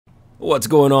What's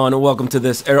going on, and welcome to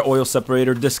this air oil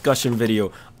separator discussion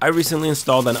video. I recently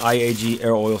installed an IAG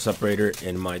air oil separator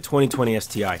in my 2020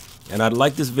 STI, and I'd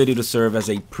like this video to serve as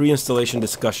a pre-installation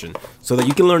discussion so that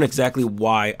you can learn exactly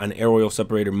why an air oil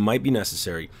separator might be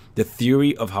necessary, the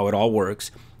theory of how it all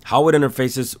works, how it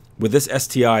interfaces with this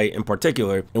STI in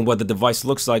particular, and what the device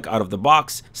looks like out of the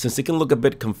box, since it can look a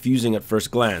bit confusing at first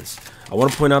glance. I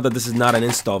want to point out that this is not an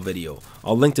install video.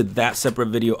 I'll link to that separate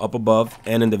video up above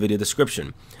and in the video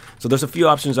description. So there's a few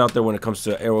options out there when it comes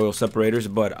to air oil separators,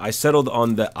 but I settled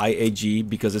on the IAG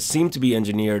because it seemed to be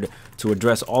engineered to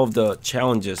address all of the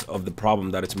challenges of the problem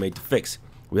that it's made to fix.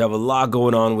 We have a lot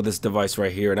going on with this device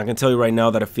right here, and I can tell you right now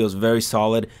that it feels very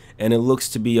solid and it looks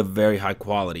to be of very high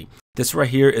quality. This right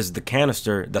here is the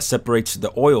canister that separates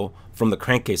the oil from the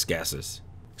crankcase gases.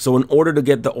 So in order to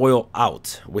get the oil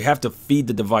out, we have to feed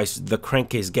the device the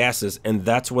crankcase gases, and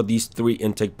that's what these three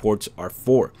intake ports are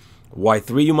for. Why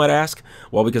three, you might ask?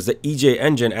 Well, because the EJ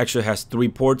engine actually has three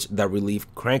ports that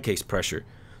relieve crankcase pressure.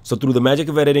 So through the magic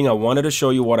of editing, I wanted to show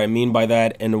you what I mean by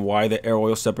that and why the air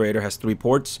oil separator has three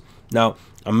ports. Now,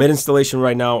 I'm mid-installation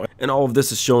right now, and all of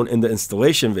this is shown in the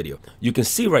installation video. You can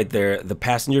see right there the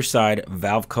passenger side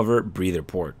valve cover breather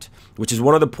port, which is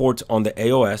one of the ports on the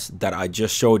AOS that I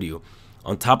just showed you.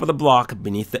 On top of the block,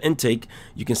 beneath the intake,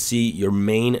 you can see your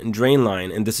main drain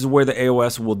line, and this is where the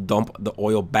AOS will dump the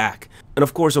oil back. And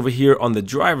of course, over here on the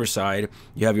driver's side,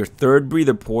 you have your third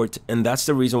breather port, and that's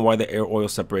the reason why the air oil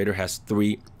separator has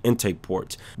three intake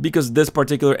ports, because this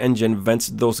particular engine vents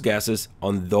those gases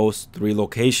on those three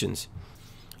locations.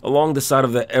 Along the side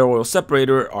of the air oil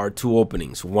separator are two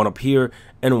openings, one up here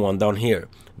and one down here.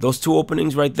 Those two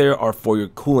openings right there are for your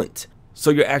coolant. So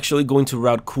you're actually going to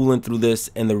route coolant through this,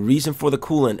 and the reason for the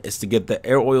coolant is to get the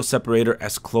air oil separator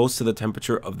as close to the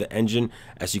temperature of the engine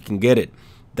as you can get it.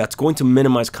 That's going to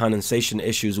minimize condensation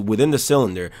issues within the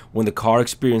cylinder when the car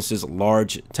experiences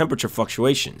large temperature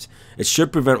fluctuations. It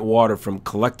should prevent water from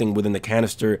collecting within the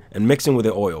canister and mixing with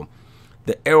the oil.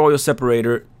 The air oil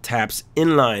separator taps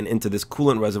inline into this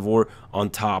coolant reservoir on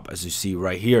top, as you see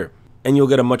right here. And you'll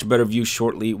get a much better view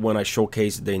shortly when I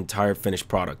showcase the entire finished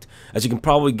product. As you can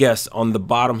probably guess, on the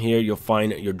bottom here you'll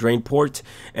find your drain port,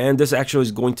 and this actually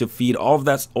is going to feed all of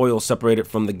that oil separated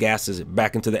from the gases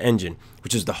back into the engine,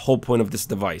 which is the whole point of this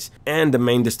device, and the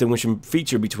main distinguishing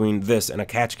feature between this and a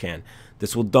catch can.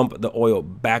 This will dump the oil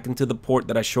back into the port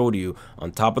that I showed you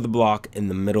on top of the block in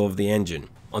the middle of the engine.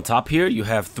 On top here, you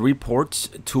have three ports.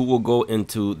 Two will go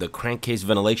into the crankcase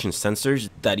ventilation sensors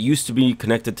that used to be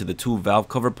connected to the two valve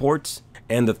cover ports.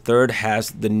 And the third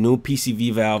has the new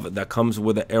PCV valve that comes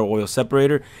with the air oil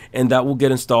separator, and that will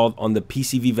get installed on the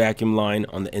PCV vacuum line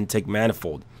on the intake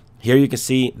manifold. Here you can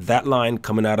see that line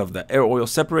coming out of the air oil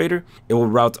separator. It will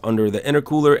route under the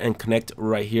intercooler and connect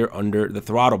right here under the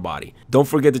throttle body. Don't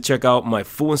forget to check out my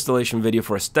full installation video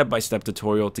for a step-by-step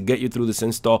tutorial to get you through this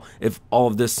install if all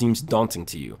of this seems daunting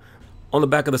to you. On the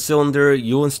back of the cylinder,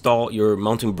 you'll install your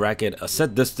mounting bracket a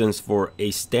set distance for a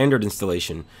standard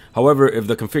installation. However, if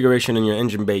the configuration in your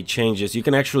engine bay changes, you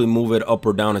can actually move it up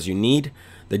or down as you need.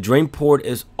 The drain port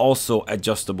is also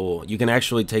adjustable. You can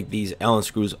actually take these Allen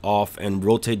screws off and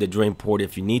rotate the drain port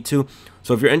if you need to.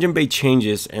 So if your engine bay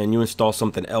changes and you install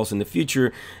something else in the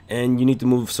future and you need to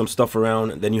move some stuff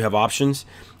around, then you have options.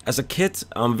 As a kit,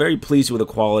 I'm very pleased with the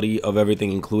quality of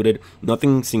everything included.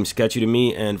 Nothing seems sketchy to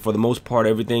me, and for the most part,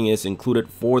 everything is included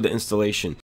for the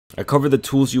installation. I covered the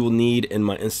tools you will need in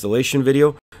my installation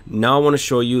video. Now I want to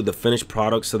show you the finished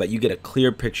product so that you get a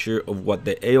clear picture of what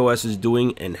the AOS is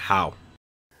doing and how.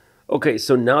 Okay,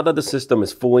 so now that the system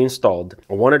is fully installed,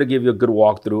 I wanted to give you a good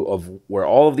walkthrough of where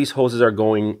all of these hoses are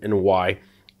going and why,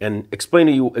 and explain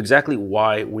to you exactly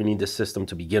why we need this system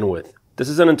to begin with. This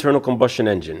is an internal combustion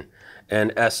engine,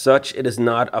 and as such, it is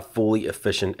not a fully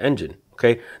efficient engine.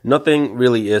 Okay, nothing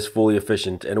really is fully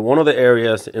efficient, and one of the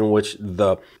areas in which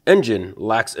the engine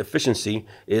lacks efficiency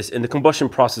is in the combustion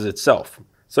process itself.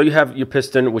 So you have your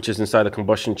piston, which is inside the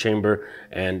combustion chamber,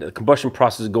 and the combustion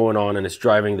process is going on, and it's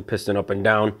driving the piston up and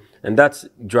down, and that's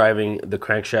driving the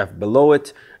crankshaft below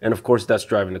it, and of course that's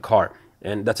driving the car.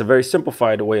 And that's a very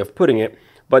simplified way of putting it,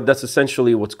 but that's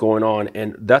essentially what's going on,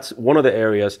 and that's one of the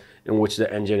areas in which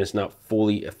the engine is not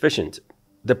fully efficient.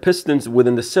 The pistons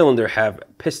within the cylinder have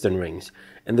piston rings,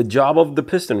 and the job of the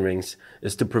piston rings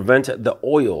is to prevent the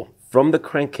oil from the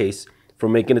crankcase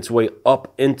from making its way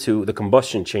up into the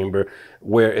combustion chamber,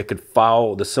 where it could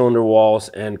foul the cylinder walls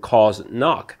and cause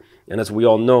knock. And as we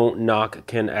all know, knock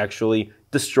can actually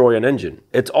destroy an engine.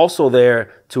 It's also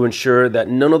there to ensure that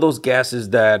none of those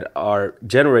gases that are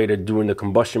generated during the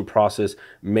combustion process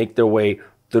make their way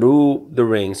through the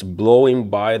rings, blowing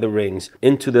by the rings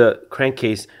into the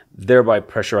crankcase thereby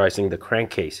pressurizing the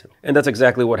crankcase. And that's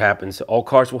exactly what happens. All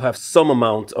cars will have some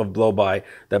amount of blow-by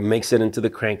that makes it into the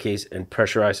crankcase and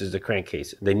pressurizes the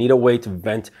crankcase. They need a way to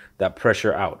vent that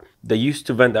pressure out. They used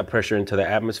to vent that pressure into the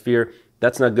atmosphere.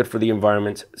 That's not good for the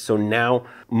environment. So now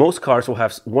most cars will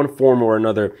have one form or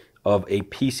another of a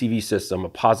PCV system, a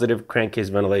positive crankcase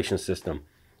ventilation system.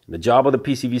 The job of the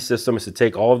PCV system is to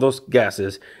take all of those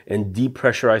gases and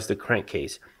depressurize the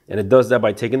crankcase. And it does that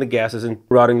by taking the gases and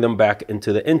routing them back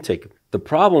into the intake. The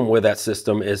problem with that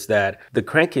system is that the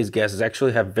crankcase gases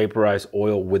actually have vaporized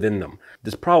oil within them.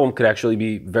 This problem could actually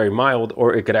be very mild,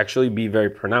 or it could actually be very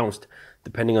pronounced,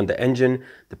 depending on the engine,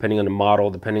 depending on the model,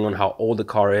 depending on how old the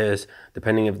car is,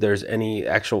 depending if there's any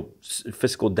actual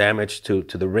physical damage to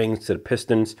the rings, to the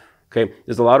pistons. Okay,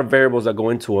 there's a lot of variables that go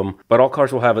into them, but all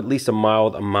cars will have at least a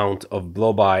mild amount of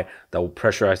blow-by that will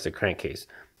pressurize the crankcase.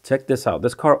 Check this out.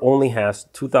 This car only has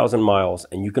 2,000 miles,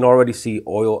 and you can already see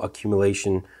oil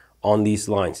accumulation on these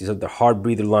lines. These are the hard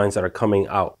breather lines that are coming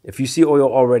out. If you see oil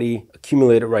already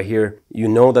accumulated right here, you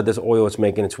know that this oil is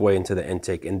making its way into the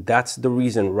intake. And that's the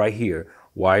reason right here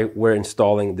why we're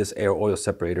installing this air oil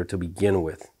separator to begin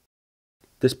with.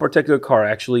 This particular car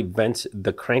actually vents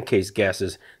the crankcase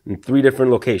gases in 3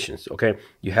 different locations, okay?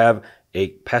 You have a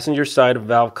passenger side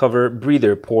valve cover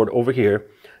breather port over here.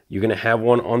 You're gonna have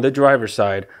one on the driver's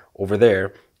side over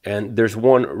there, and there's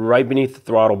one right beneath the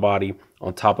throttle body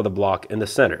on top of the block in the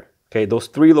center. Okay, those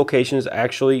 3 locations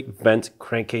actually vent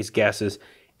crankcase gases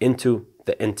into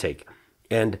the intake.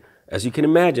 And as you can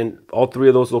imagine, all 3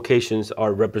 of those locations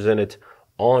are represented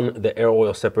on the air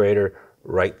oil separator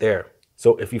right there.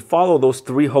 So if you follow those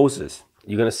 3 hoses,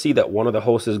 you're gonna see that one of the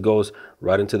hoses goes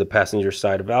right into the passenger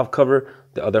side valve cover,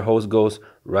 the other hose goes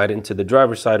right into the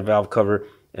driver's side valve cover,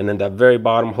 and then that very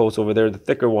bottom hose over there, the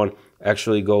thicker one,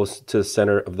 actually goes to the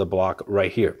center of the block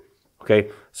right here.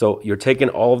 Okay, so you're taking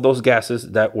all of those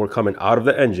gases that were coming out of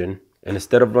the engine, and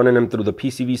instead of running them through the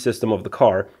PCV system of the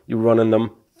car, you're running them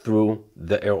through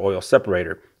the air oil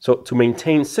separator. So to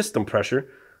maintain system pressure,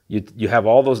 you have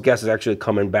all those gases actually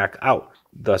coming back out.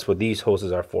 That's what these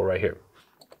hoses are for right here.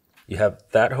 You have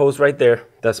that hose right there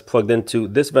that's plugged into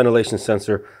this ventilation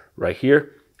sensor right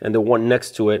here, and the one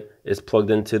next to it is plugged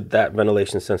into that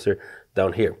ventilation sensor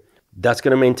down here. That's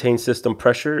going to maintain system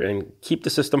pressure and keep the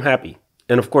system happy.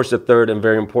 And of course, the third and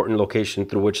very important location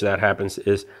through which that happens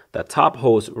is that top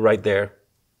hose right there.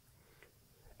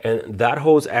 And that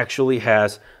hose actually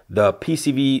has the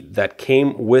PCV that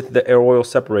came with the air oil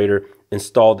separator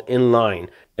installed in line,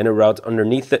 and it routes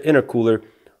underneath the intercooler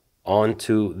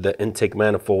onto the intake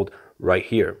manifold right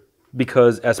here.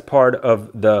 Because as part of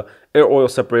the air oil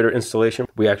separator installation,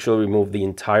 we actually removed the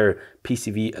entire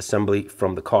PCV assembly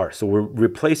from the car. So we're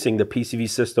replacing the PCV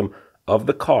system of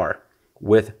the car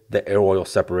with the air oil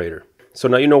separator. So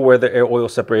now you know where the air oil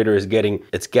separator is getting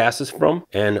its gases from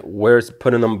and where it's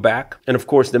putting them back. And of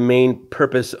course, the main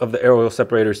purpose of the air oil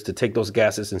separator is to take those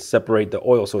gases and separate the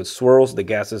oil. So it swirls the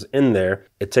gases in there.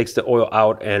 It takes the oil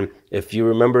out. And if you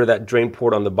remember that drain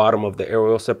port on the bottom of the air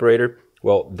oil separator,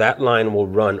 well, that line will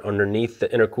run underneath the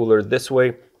intercooler this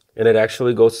way. And it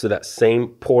actually goes to that same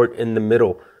port in the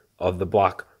middle of the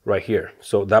block right here.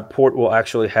 So that port will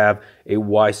actually have a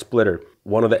Y splitter.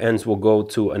 One of the ends will go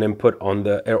to an input on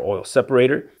the air oil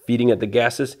separator, feeding it the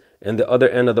gases, and the other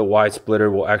end of the Y splitter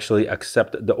will actually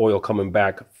accept the oil coming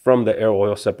back from the air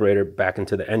oil separator back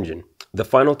into the engine. The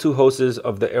final 2 hoses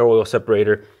of the air oil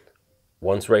separator,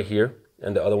 one's right here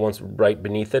and the other one's right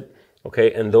beneath it.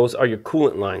 Okay, and those are your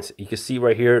coolant lines. You can see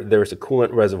right here, there's a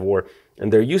coolant reservoir,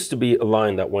 and there used to be a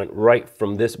line that went right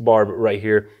from this barb right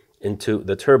here into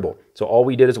the turbo. So all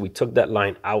we did is we took that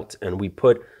line out and we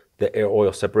put the air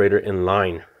oil separator in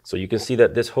line. So you can see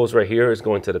that this hose right here is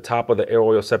going to the top of the air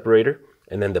oil separator,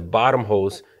 and then the bottom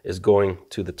hose is going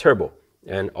to the turbo.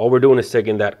 And all we're doing is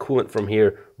taking that coolant from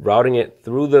here, routing it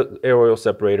through the air oil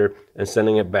separator and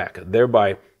sending it back,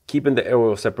 thereby keeping the air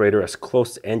oil separator as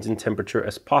close to engine temperature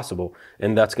as possible,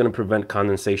 and that's going to prevent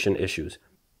condensation issues.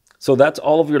 So that's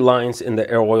all of your lines in the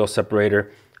air oil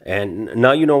separator, and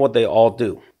now you know what they all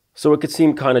do. So it could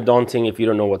seem kind of daunting if you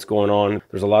don't know what's going on.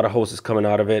 There's a lot of hoses coming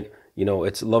out of it. You know,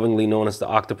 it's lovingly known as the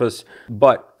octopus.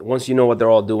 But once you know what they're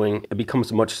all doing, it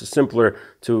becomes much simpler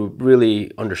to really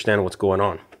understand what's going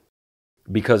on.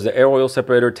 Because the air oil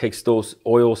separator takes those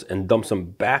oils and dumps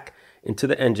them back into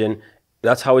the engine.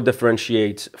 That's how it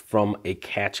differentiates from a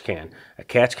catch can. A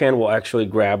catch can will actually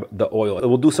grab the oil. It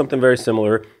will do something very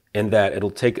similar in that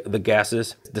it'll take the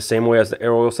gases the same way as the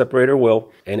air oil separator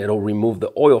will, and it'll remove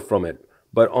the oil from it.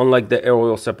 But unlike the air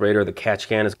oil separator, the catch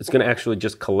can it's going to actually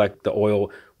just collect the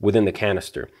oil within the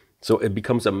canister. So it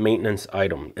becomes a maintenance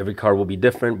item. Every car will be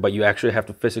different, but you actually have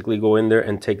to physically go in there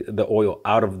and take the oil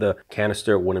out of the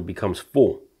canister when it becomes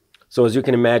full. So as you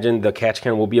can imagine, the catch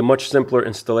can will be a much simpler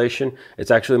installation.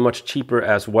 It's actually much cheaper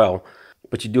as well,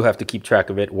 but you do have to keep track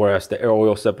of it. Whereas the air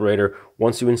oil separator,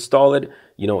 once you install it,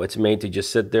 you know, it's made to just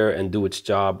sit there and do its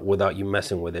job without you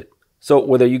messing with it. So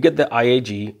whether you get the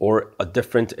IAG or a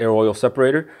different air oil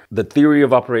separator, the theory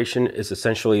of operation is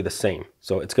essentially the same.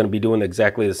 So it's going to be doing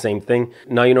exactly the same thing.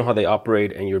 Now you know how they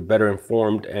operate and you're better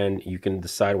informed, and you can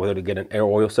decide whether to get an air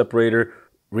oil separator.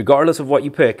 Regardless of what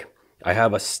you pick, I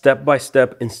have a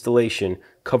step-by-step installation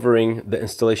covering the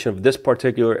installation of this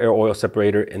particular air oil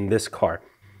separator in this car.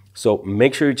 So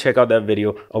make sure you check out that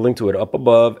video. I'll link to it up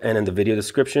above and in the video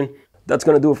description. That's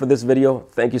going to do it for this video.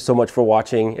 Thank you so much for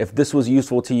watching. If this was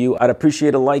useful to you, I'd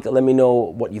appreciate a like. Let me know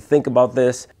what you think about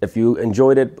this. If you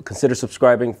enjoyed it, consider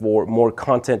subscribing for more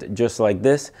content just like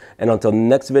this. And until the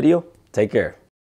next video, take care.